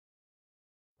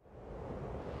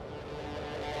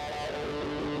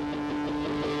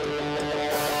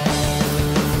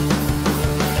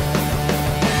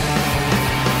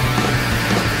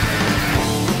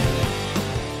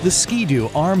The SKI-DOO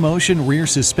rMotion rear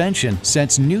suspension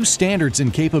sets new standards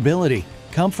in capability,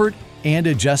 comfort, and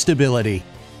adjustability.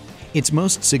 Its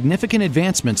most significant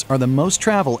advancements are the most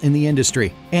travel in the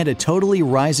industry and a totally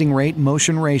rising rate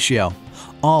motion ratio,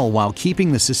 all while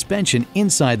keeping the suspension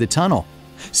inside the tunnel,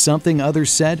 something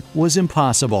others said was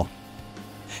impossible.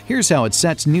 Here's how it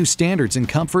sets new standards in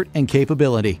comfort and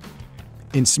capability.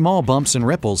 In small bumps and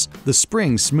ripples, the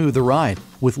springs smooth the ride,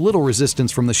 with little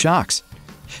resistance from the shocks.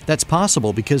 That's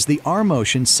possible because the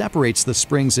rMotion separates the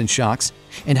springs and shocks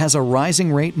and has a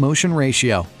rising rate motion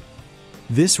ratio.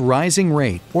 This rising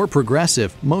rate, or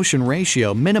progressive, motion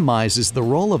ratio minimizes the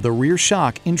role of the rear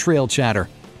shock in trail chatter.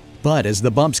 But as the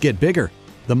bumps get bigger,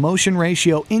 the motion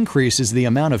ratio increases the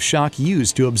amount of shock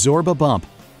used to absorb a bump.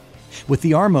 With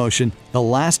the rMotion, the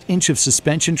last inch of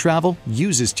suspension travel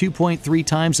uses 2.3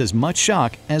 times as much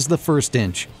shock as the first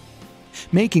inch,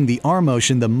 making the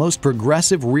rMotion the most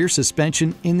progressive rear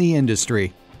suspension in the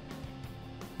industry.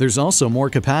 There's also more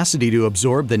capacity to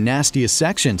absorb the nastiest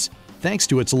sections, thanks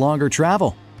to its longer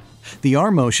travel. The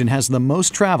rMotion has the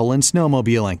most travel in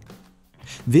snowmobiling.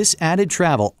 This added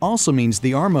travel also means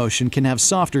the rMotion can have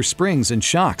softer springs and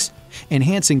shocks,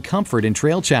 enhancing comfort in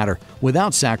trail chatter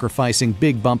without sacrificing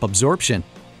big bump absorption.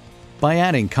 By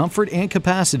adding comfort and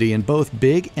capacity in both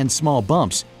big and small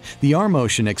bumps, the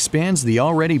rMotion expands the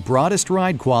already broadest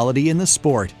ride quality in the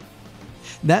sport.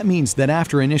 That means that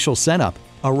after initial setup,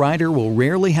 a rider will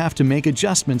rarely have to make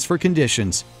adjustments for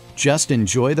conditions. Just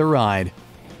enjoy the ride.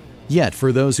 Yet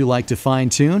for those who like to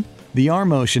fine-tune, the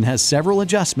rMotion has several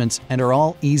adjustments and are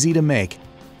all easy to make.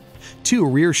 Two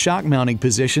rear shock mounting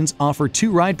positions offer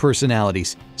two ride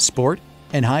personalities, sport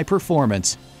and high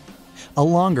performance. A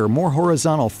longer, more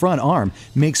horizontal front arm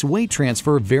makes weight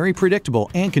transfer very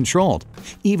predictable and controlled,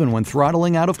 even when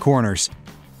throttling out of corners.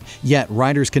 Yet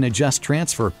riders can adjust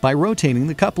transfer by rotating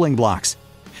the coupling blocks.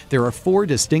 There are 4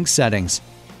 distinct settings.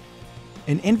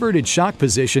 An inverted shock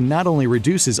position not only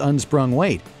reduces unsprung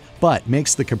weight, but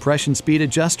makes the compression speed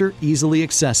adjuster easily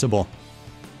accessible.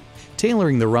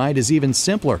 Tailoring the ride is even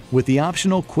simpler with the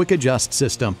optional Quick Adjust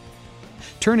system.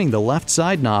 Turning the left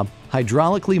side knob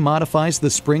hydraulically modifies the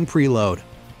spring preload.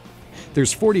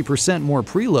 There's 40% more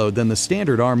preload than the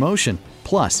standard rMotion,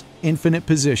 plus infinite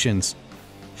positions.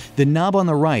 The knob on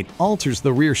the right alters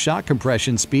the rear shock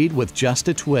compression speed with just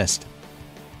a twist.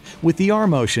 With the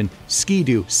rMotion,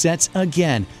 SKI-DOO sets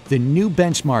again the new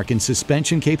benchmark in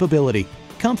suspension capability,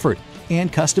 comfort,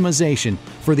 and customization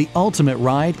for the ultimate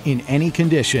ride in any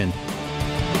condition.